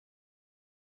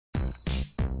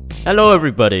Hello,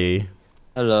 everybody.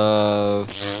 Hello.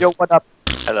 Yo, what up?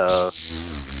 Hello.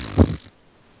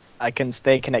 I can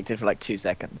stay connected for like 2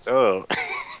 seconds. Oh.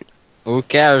 Who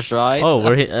cares, right? Oh,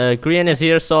 we're Green is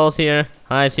here, Saul's here,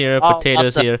 Hi's here, Oh,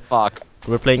 Potato's what the here. Fuck.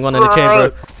 We're playing one in the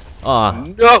chamber. Ah,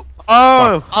 No.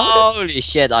 Oh! Holy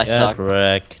shit, I yeah, suck.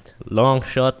 correct. Long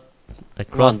shot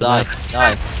across the die, map.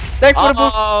 die. Thanks for the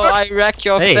boost! Oh, I wrecked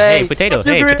your Hey, face. hey, Potato, Fuck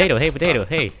you, hey, Green. Potato, hey, Potato,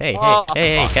 hey, hey, Oh, hey,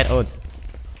 hey, fuck. get owned.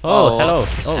 Oh, Oh, hello. what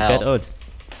the Oh, hell? get owned.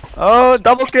 Oh,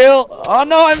 double kill! Oh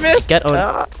no, I missed! Get owned.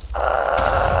 Okay.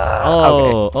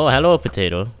 Oh, hello,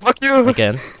 Potato. Fuck you!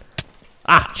 Again.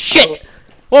 Ah, shit!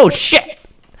 Whoa, shit!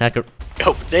 Hacker.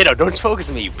 Yo, Potato, don't focus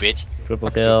on me, you bitch. Triple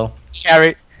kill.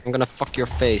 Harry. I'm gonna fuck your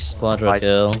face. Quadra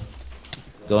kill.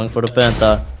 Going for the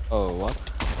penta. Oh, what?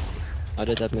 How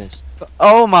did that miss?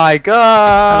 Oh my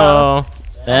god! Hello.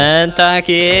 Penta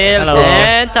kill. Hello.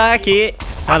 Penta kill.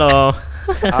 Hello.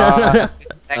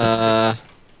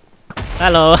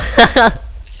 Hello. I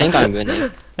think I'm winning.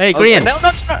 Hey, Okay, Green. no,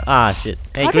 no, no. Ah, shit.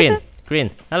 Hey, How Green. did Green.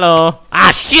 Hello.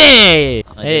 Ah, shit!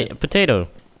 Hey, did. Potato.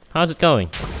 How's it going?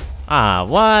 Ah,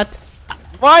 what?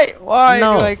 Why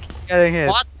No. do I keep getting hit?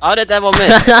 What? How did that one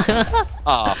miss?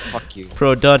 Oh, fuck you.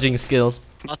 Pro dodging skills.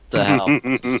 What the hell?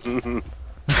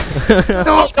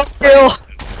 No, double kill!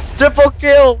 Triple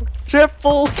kill!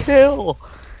 Triple kill!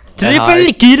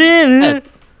 Triple kill!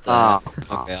 Ah,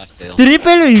 okay, I failed.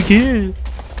 Triple kill!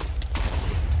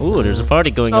 Ooh, there's a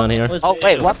party going on here. Oh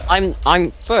wait, what?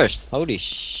 I'm first. Holy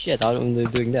shit! How am I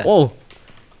doing that? Oh,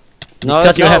 no,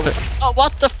 because you no. have a, Oh,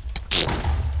 what the?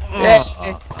 Yeah.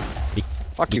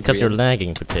 Fuck you, because you're Brian.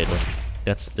 lagging, Potato.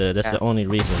 That's the only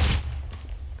reason.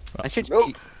 I should.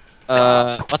 What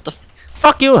the?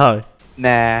 Fuck you, Har.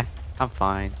 Nah, I'm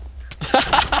fine.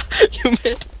 You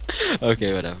missed.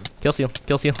 Okay, whatever. Kill seal.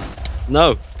 Kill seal.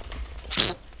 No.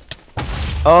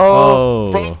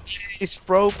 Oh, Oh.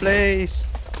 pro place.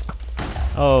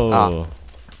 Oh. Ah. Oh,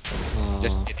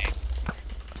 Just kidding.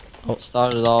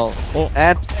 Start it all.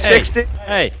 And 60.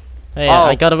 Hey. Hey, Oh.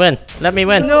 I gotta win. Let me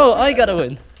win. No, I gotta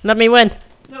win. Let me win.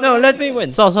 No, let me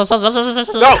win. So. No!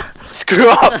 Screw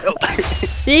up!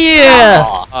 Yeah.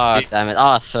 Oh, damn it.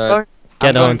 Ah, third.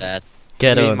 Get I'm on. dead.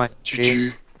 Get Me, on. my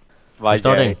stream. I'm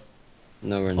starting.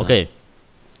 No, we're not. Okay.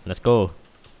 Let's go.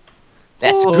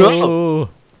 Let's go. Oh.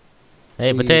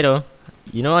 Hey, Potato.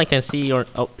 You know I can see your.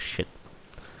 Oh shit.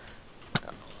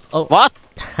 Oh. What?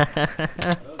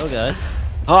 Oh guys.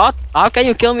 What? How can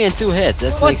you kill me in 2 hits?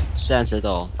 That makes no sense at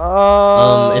all.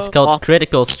 Oh. It's called what?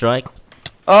 critical strike.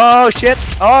 Oh shit!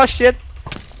 Oh shit!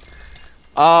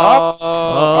 Oh,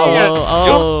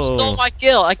 Oh. you stole my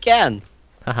kill again.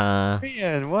 Haha.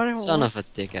 Man, what? Son of a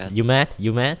dickhead. You mad?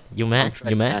 You mad? You mad? I'm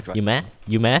You mad mad? right You mad?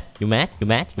 You mad? You mad? You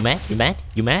mad? You mad? You mad?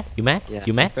 You mad? You mad? Yeah,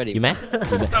 You mad? pretty You mad?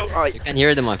 You mad? You can hear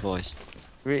it in my voice.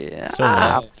 Yeah. So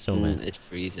mad. So mad. It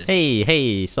freezes. Hey,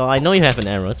 hey. So I know you have an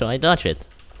arrow, so I dodge it.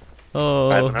 I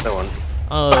have Oh. another one.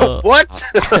 Oh. What?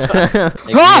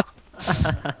 Ah!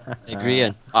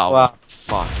 Agreeing. Oh, Wow.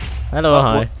 fuck. Hello, Oh,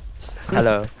 hi.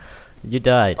 Hello. You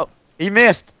died. Oh, he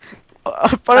missed.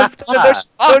 But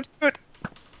don't shoot.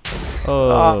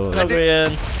 Oh. I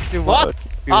did- do What?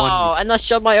 we won. Oh, and I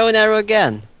shot my own arrow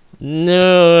again.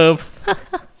 No.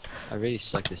 I really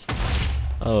suck this time.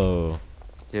 Oh.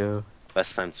 Two.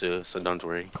 Last time too, so don't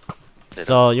worry. They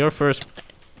So you're first.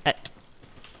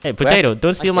 Hey, Potato!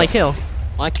 Don't steal my kill.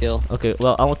 My kill. Okay,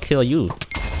 well I'll kill you.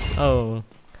 Oh.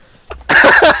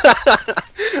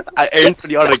 I aimed for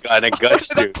the other guy and I got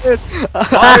you.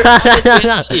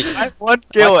 I have 1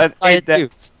 kill and I 8 do.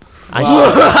 deaths.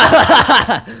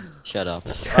 Shut up.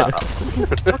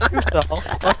 Fuck you, Saul.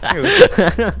 Fuck you.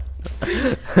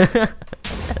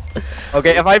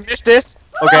 Okay, if I miss this,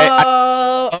 okay,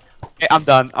 okay, I'm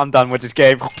done. I'm done with this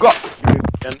game. Go.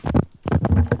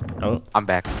 Oh. I'm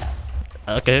back.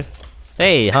 Okay.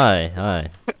 Hey, hi.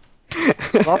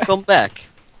 Welcome back.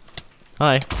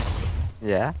 Hi.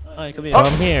 Yeah. Hi, come here.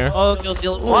 I'm here. Oh, kill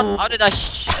seal. What? How did I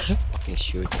fucking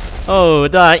shoot? Oh,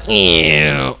 die.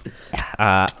 Ew.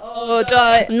 Oh,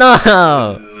 die. No.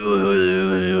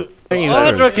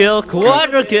 Quadra kill.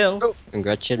 Quadra kill.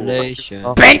 Congratulations.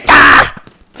 Penta.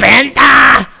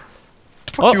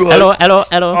 Oh, you, hello.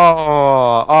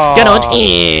 Oh. Get on.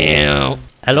 Ew.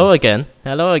 Hello again,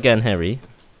 Harry.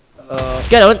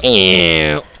 Get on.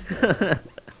 Ew.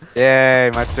 Yay,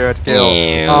 my 3rd kill.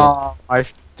 Ew. Oh, my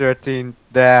 13th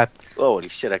death. Holy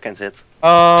shit, I can't hit.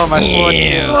 Oh, my 4th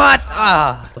kill. What?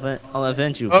 Ah. I'll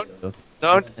avenge you. Oh. I'll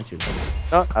Don't. avenge you.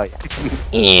 Don't. Oh, yeah.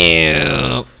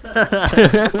 Ew.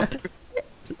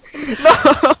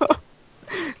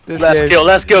 This Last game- kill,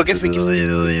 last kill, get me.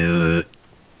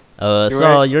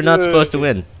 So you're not supposed to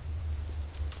win.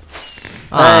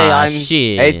 Ah, I'm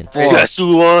shit. 8-4. Guess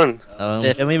who won?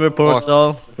 Can we report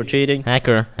Saul for cheating?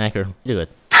 Hacker, do it.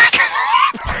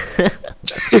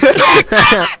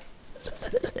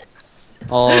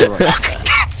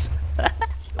 Alright.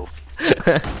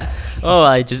 Oh,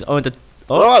 I just owned it.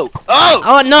 Oh, Oh! Oh!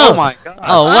 oh no! Oh my god.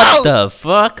 Oh, what the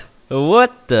fuck?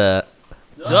 What the?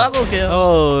 Double kill.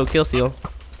 Oh, kill steal.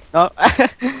 No.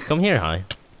 Come here, Hi.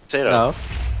 Potato. No.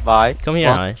 Bye. Come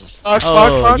here, Hi. Fuck,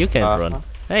 Oh, fuck. you can't run.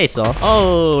 Hey, Saul.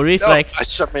 Oh, No, reflex. I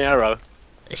shot my arrow.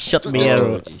 Shut me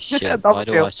arrow. Holy shit, Double why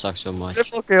do kill. I suck so much?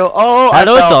 Triple kill. Oh,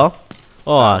 Hello, I fell. Saul.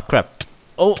 Oh, crap.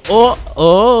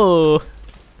 Oh.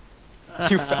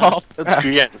 You fell off. That's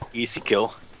Grian. Easy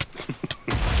kill.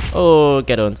 Oh,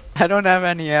 get on. I don't have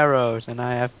any arrows and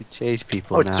I have to chase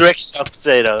people Oh, now. trick shot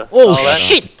potato. Oh, that-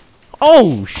 shit.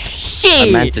 Oh, I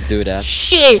meant shit. to do that.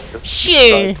 Shit.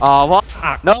 Oh, what?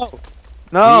 No.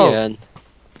 No. Ian.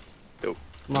 Nope.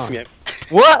 Come on. Yeah.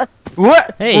 What?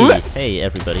 What? Hey, What? hey,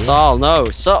 everybody. Saul, no.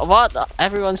 So what?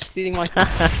 Everyone's stealing my.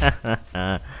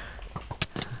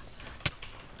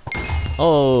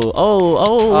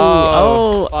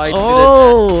 Fight to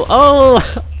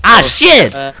the Ah,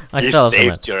 shit! Uh, I You fell off the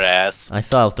map. saved your ass. I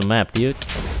fell off the map, dude.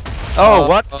 Oh,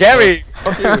 what? Jerry!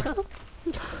 Fuck you.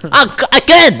 Ah,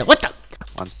 again! What the?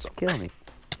 Wants to kill me.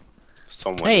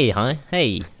 Someone. Hey, is- hi.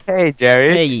 Hey. Hey,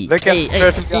 Jerry. Hey. Look hey, at the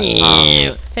person.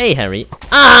 hey. Hey, Harry.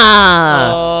 Ah!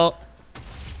 Hello.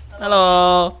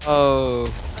 Hello. Oh.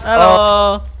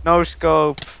 Hello. No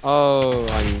scope. Oh.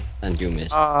 And you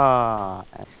missed. Ah.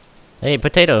 Hey,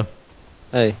 potato.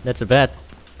 Hey. That's a bad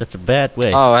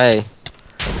way. Oh, hey.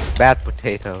 Bad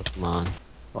potato. Come on.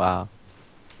 Wow.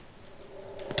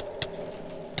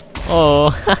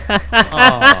 Oh.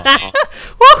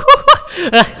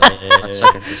 I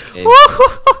suck at this game.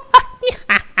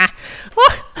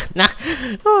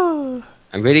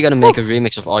 I'm really gonna make a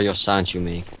remix of all your sounds you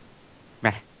make.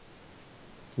 Meh.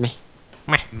 Meh.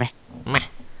 Meh.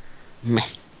 Meh.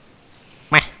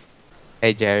 Meh.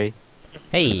 Hey, Jerry.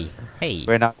 Hey.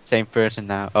 We're not the same person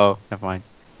now. Oh, never mind.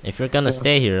 If you're gonna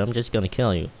stay here, I'm just gonna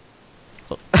kill you.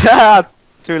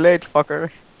 Too late,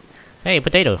 fucker. Hey,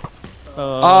 potato.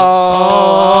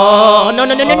 Oh. No.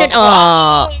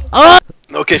 Oh.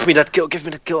 No, give me that kill. Give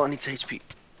me that kill. I need HP.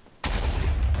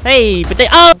 Hey, potato.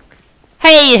 Oh.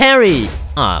 Hey, Harry.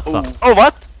 Ah, fuck. Oh,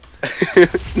 what?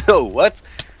 No, what?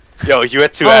 Yo, you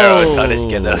had 2 arrows. How did you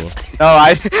get Oh. those? No,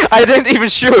 I didn't even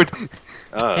shoot.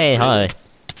 Oh, Hey, really? hi.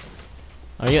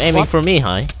 Are you aiming for me,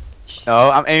 hi?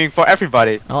 No, I'm aiming for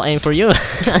everybody. I'll aim for you.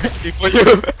 For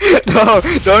you. No,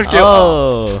 don't kill.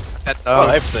 Oh. Oh,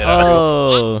 hey, potato.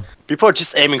 Oh. People are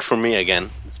just aiming for me again.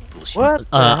 It's bullshit. What?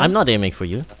 I'm not aiming for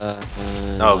you.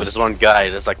 No, but there's one guy.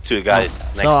 There's like 2 guys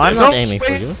next So to I'm him. not aiming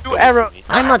for you. Two arrows.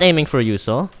 I'm not aiming for you,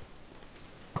 Saul.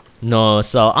 No,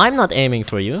 Saul, I'm not aiming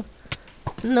for you.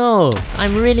 No,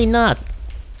 I'm really not.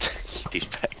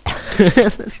 Douchebag.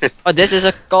 Oh, this is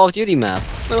a Call of Duty map.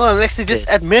 No, I'm actually just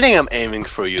admitting I'm aiming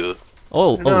for you.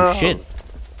 Oh, No. shit.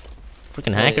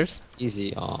 Freaking hackers.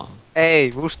 Easy. Oh. Hey,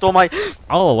 who stole my...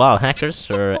 Oh, wow, hackers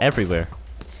are everywhere.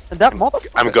 That motherfucker.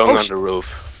 I'm going Oh, on the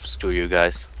roof. Screw you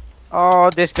guys. Oh,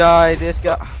 this guy.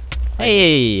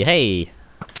 Hey.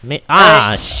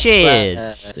 Shit.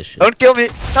 This shit. Don't kill me.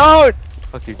 No.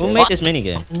 Fuck you, Who Jerry. made this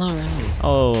minigame? No, really.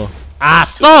 Oh. Ah,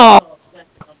 Saul!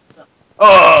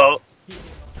 Oh!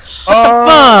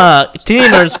 Fuck!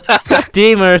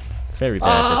 Teamers. Very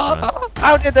bad this round.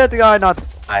 How did that guy not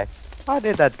die? How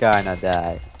did that guy not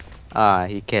die? Ah,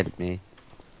 he killed me.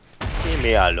 Leave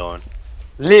me alone.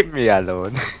 Leave me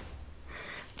alone.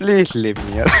 Please leave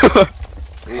me alone.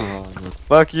 Oh, no.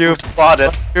 Fuck you.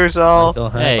 Spotted. Fuck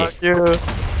yourself. Hey, Fuck you.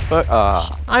 Fuck.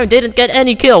 Ah. I didn't get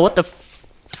any kill. What the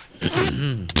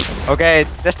Okay,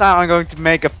 this time I'm going to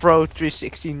make a Pro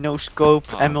 360 no scope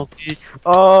MLT.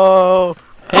 Oh.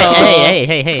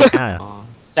 Hey. Ah. Oh.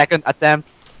 Second attempt.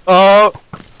 Oh.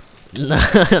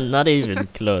 Not even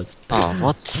close. Oh,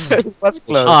 what? What's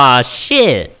close? Ah,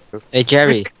 shit. Hey,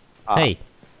 Jerry. Ah. Hey,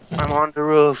 I'm on the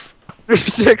roof.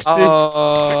 360.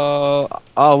 Oh,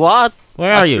 what?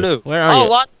 where I are you? flew. Where are Oh, you?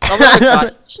 what? Oh my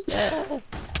god. Yeah.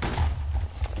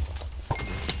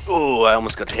 Oh, I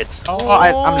almost got hit. Oh,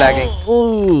 I'm lagging.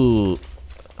 Ooh.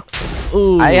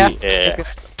 Ooh. I have Yeah.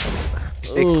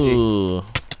 60. Ooh.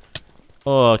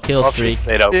 Oh, kill Off you, streak.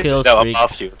 Potato. Kill No, I'm streak.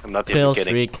 off you. I'm not even Kill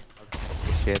kidding. streak.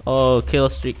 Shit. Oh, kill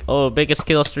streak. Oh, biggest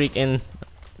kill streak in.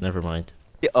 Never mind.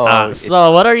 Oh, Ah,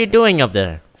 so what are you doing up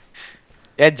there?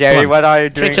 yeah, Jerry, Come on. what are you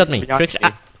doing? Trick shot me. beyond Trick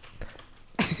shot.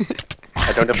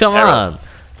 I don't have Come arrows. on.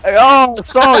 Oh,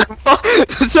 so,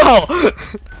 so,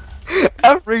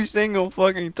 every single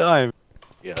fucking time.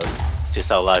 Yeah. This is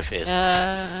how life is.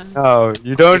 No,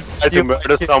 you don't. Try to You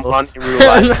murder someone in real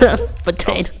life.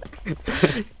 Potato.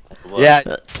 Yeah,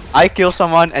 I kill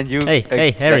someone and you. Hey,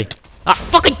 hey, Harry. Ah,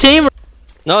 fucking team.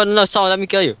 No, no, no, Saul, let me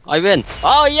kill you. I win.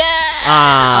 Oh yeah!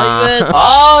 Ah. I win.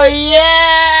 Oh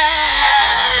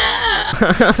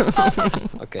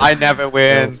yeah! Okay. I never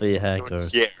win. Filthy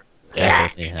hackers. Yeah.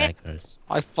 Filthy hackers.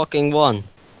 I fucking won.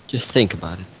 Just think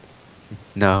about it.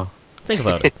 No. Think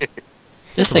about it.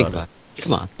 Just think about it.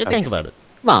 Come on. Just think about it.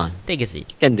 Come on. Take a seat.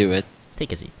 You can do it.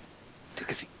 Take a seat.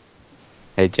 Take a seat.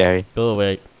 Hey Jerry. Go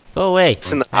away. Go away.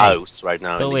 It's in the Hey. house right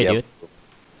now. Go in the away, yellow. dude.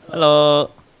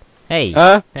 Hello. Hey.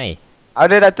 Huh? Hey. How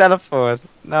did I teleport?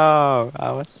 No,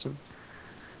 I was.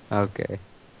 Okay.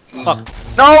 Fuck.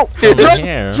 No! Come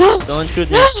here. Don't shoot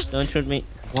me. Don't shoot me.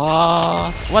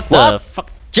 What? What the What? fuck?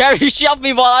 Jerry, you shot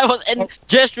me while I was in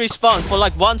just respawn for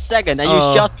like 1 second and you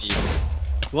Oh. shot me.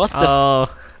 What the Oh.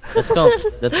 Let's go.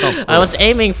 Let's go. I was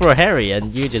aiming for Harry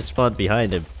and you just spawned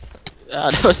behind him.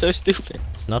 that was so stupid.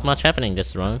 There's not much happening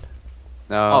this round.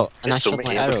 No. Oh, and I It's so shot my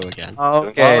many arrow enemies. again.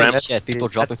 Okay. Oh, let's shit, people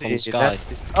see, dropping let's from the see, sky. let's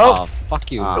see. Oh, fuck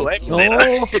you. Ah. Oh, wait, No.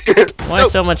 Potato. Why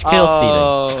so much kill stealing?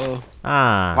 Oh.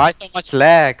 Ah. Why so much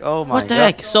lag? Oh my What the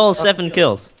god. heck? Soul 7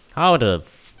 kills. How the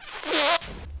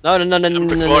No, no, no, no, no,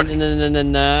 no, no, recording. no, no, no,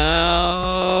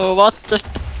 no. What the?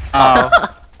 Oh.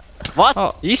 What?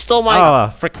 Oh. You stole my. Oh,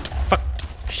 frick, fuck,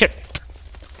 shit.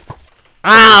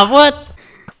 Ah, what?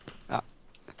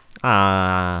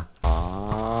 Ah,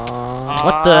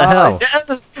 what the hell?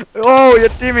 Yes! Oh, you're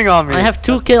teaming on me. I have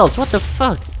 2 kills. What the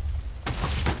fuck?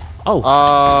 Oh.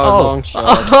 Long shot.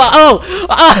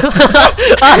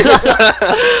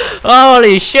 Oh,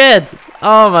 holy shit!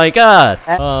 Oh my god!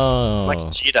 Oh, Like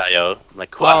cheetah, yo.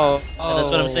 Like wow. Oh, that's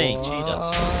what I'm saying,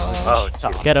 cheetah. Oh,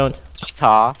 cheetah. get on.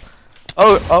 Cheetah.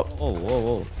 Oh, oh, Oh, whoa,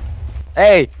 whoa.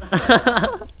 hey.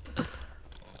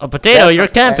 Oh, potato, you're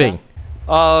camping.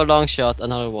 Oh, long shot.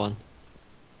 Another one.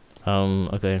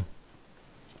 Okay,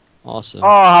 Awesome. Oh,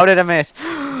 how did I miss?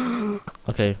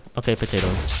 okay, potato.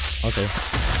 Okay.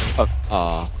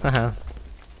 Oh. Haha.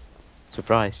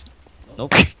 Surprise.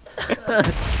 Nope.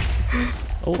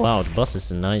 Oh wow, the boss is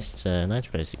a nice, nice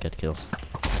place to get kills.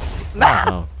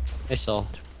 Wow, I saw.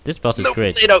 this boss is No,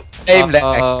 great. potato. Aim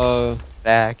lag. Oh.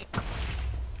 Lag.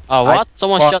 Oh, what?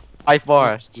 Someone Four- shot. 5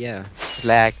 bars. Yeah.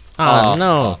 Lag. Ah Oh,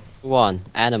 no, Who won?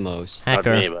 Animals. Not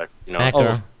me, hacker, but you know.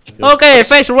 hacker. Okay,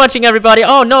 thanks for watching, everybody.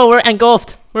 Oh no, we're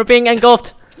engulfed. We're being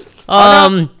engulfed.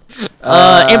 Improvise.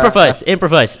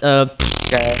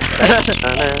 Okay.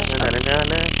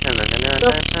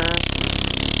 Oh.